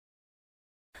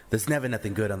There's never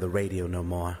nothing good on the radio no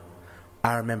more.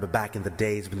 I remember back in the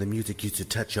days when the music used to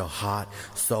touch your heart,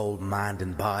 soul, mind,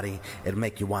 and body. It'd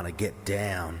make you want to get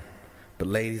down. But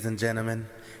ladies and gentlemen,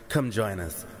 come join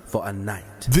us for a night.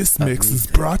 This mix is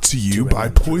brought to you by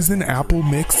Poison Apple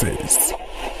Mixes.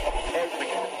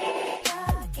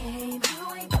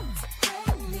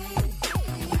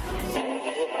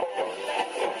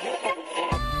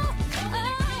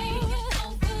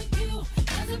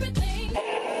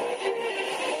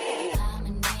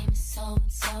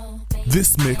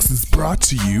 This mix is brought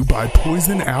to you by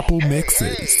Poison Apple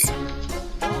Mixes.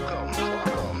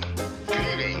 Welcome.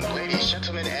 Good evening, ladies,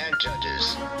 gentlemen, and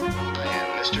judges. I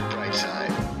am Mr.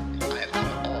 Brightside. I have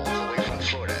come all the way from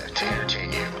Florida to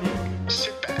entertain you.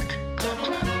 Sit back, clap,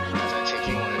 clap, as I take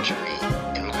you on a journey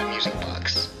in my music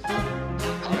box.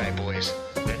 Alright, boys,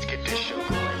 let's get this show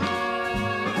going.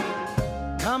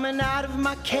 Coming out of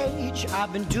my cage,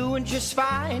 I've been doing just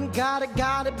fine. Gotta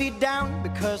be down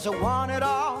because I want it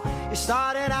all. It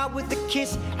started out with a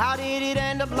kiss. How did it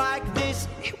end up like this?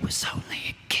 It was only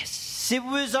a kiss. It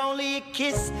was only a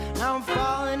kiss. Now I'm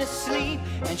falling asleep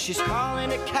and she's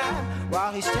calling a cab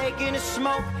while he's taking a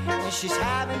smoke and she's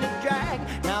having a drag.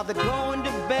 Now they're going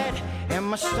to bed and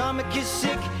my stomach is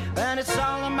sick and it's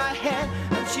all in my head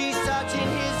and she's touching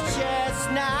his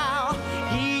chest now.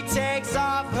 He takes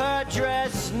off her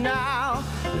dress now.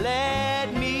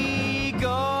 Let me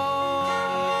go.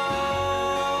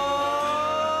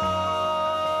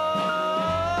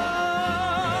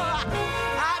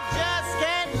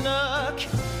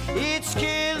 It's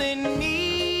killing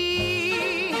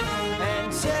me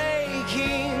and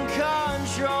taking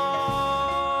control.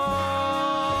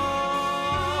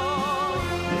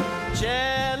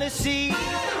 Jealousy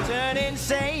turning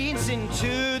saints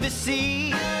into the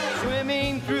sea,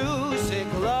 swimming through sick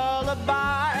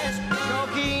lullabies,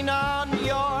 choking on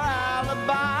your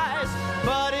alibis.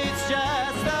 But it's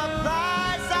just the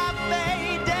price I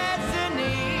pay.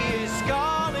 Destiny is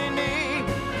calling me.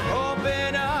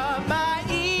 Open up my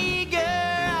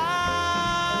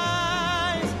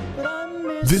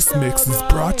This mix is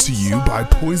brought to you by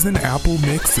Poison Apple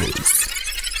Mixes.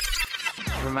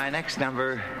 For my next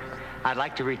number, I'd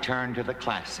like to return to the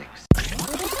classics.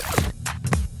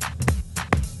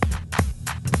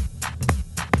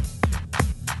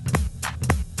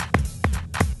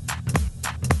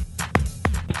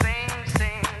 Sing,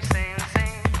 sing, sing,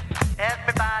 sing.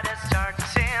 Everybody start to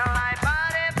sing like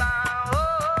body bow.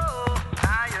 Oh,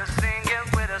 now you're singing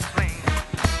with a swing.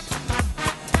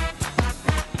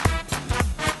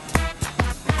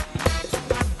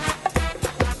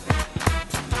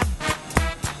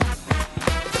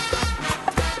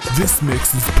 This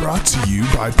mix is brought to you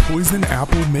by Poison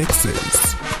Apple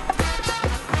Mixes.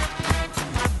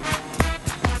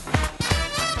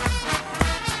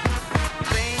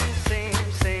 Sing, sing,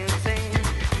 sing, sing.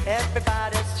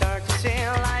 Everybody start to sing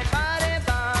like body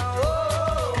bow.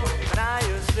 Oh, now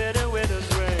you're sitting with a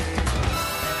swing.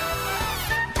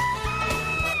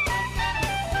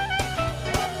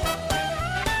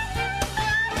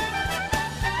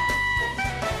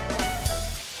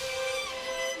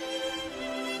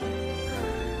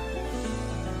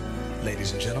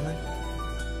 Ladies and gentlemen,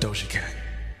 Doja Cat.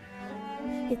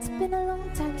 It's been a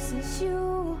long time since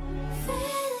you fell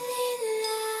in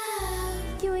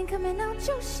love. You ain't coming out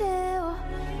your shell.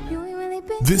 You ain't really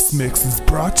been. This mix is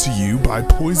brought to you by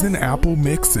Poison Apple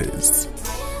Mixes.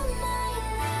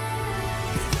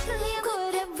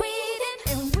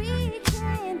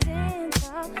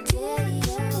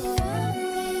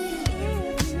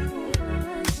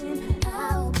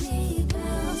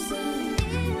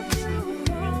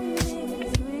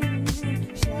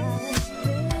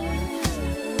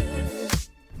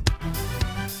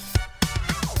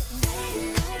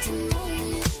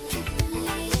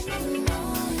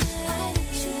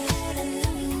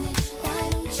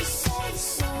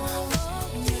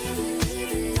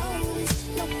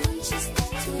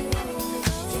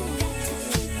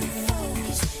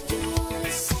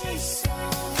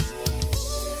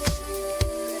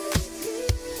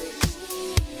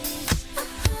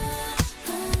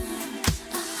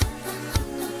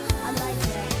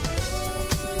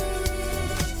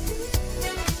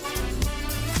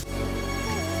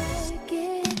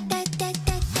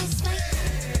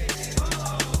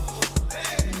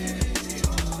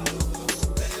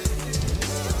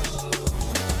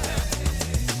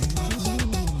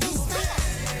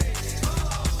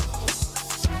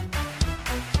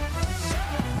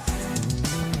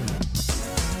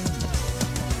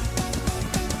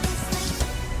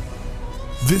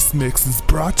 This mix is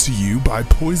brought to you by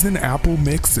Poison Apple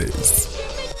Mixes.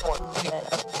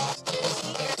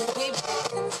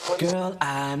 Girl,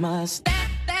 I must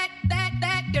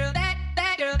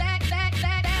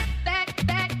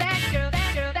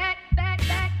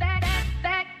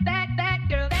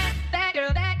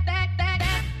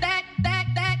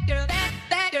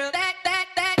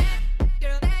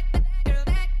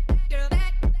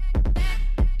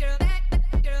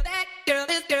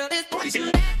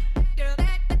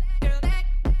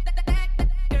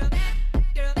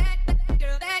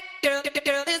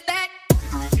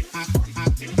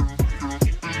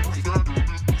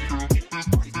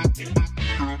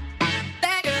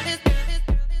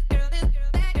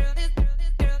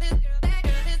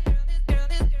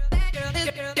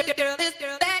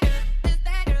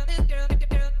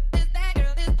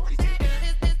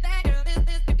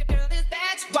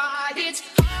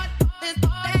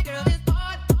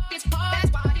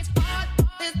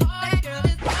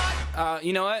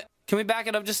You know what? Can we back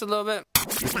it up just a little bit?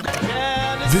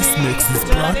 This mix is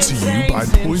brought to you by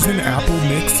Poison Apple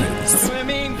Mixes.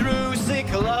 Swimming through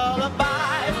sick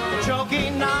lullabies,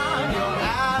 choking on your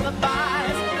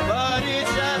alibis, but it's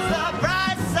just the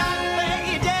bright side of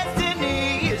fate.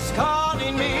 Destiny is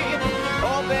calling me.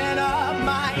 Open up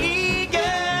my eager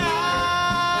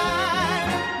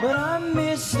eyes, but I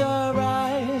miss the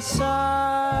right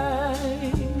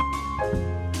side.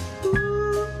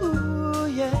 Ooh,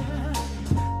 yeah.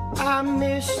 I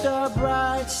miss the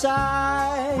bright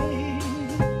side.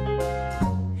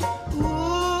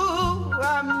 Ooh,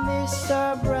 I miss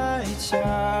the bright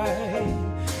side.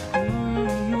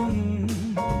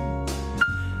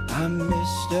 I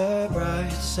miss the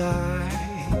bright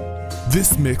side.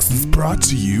 This mix is brought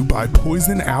to you by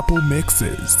Poison Apple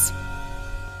Mixes.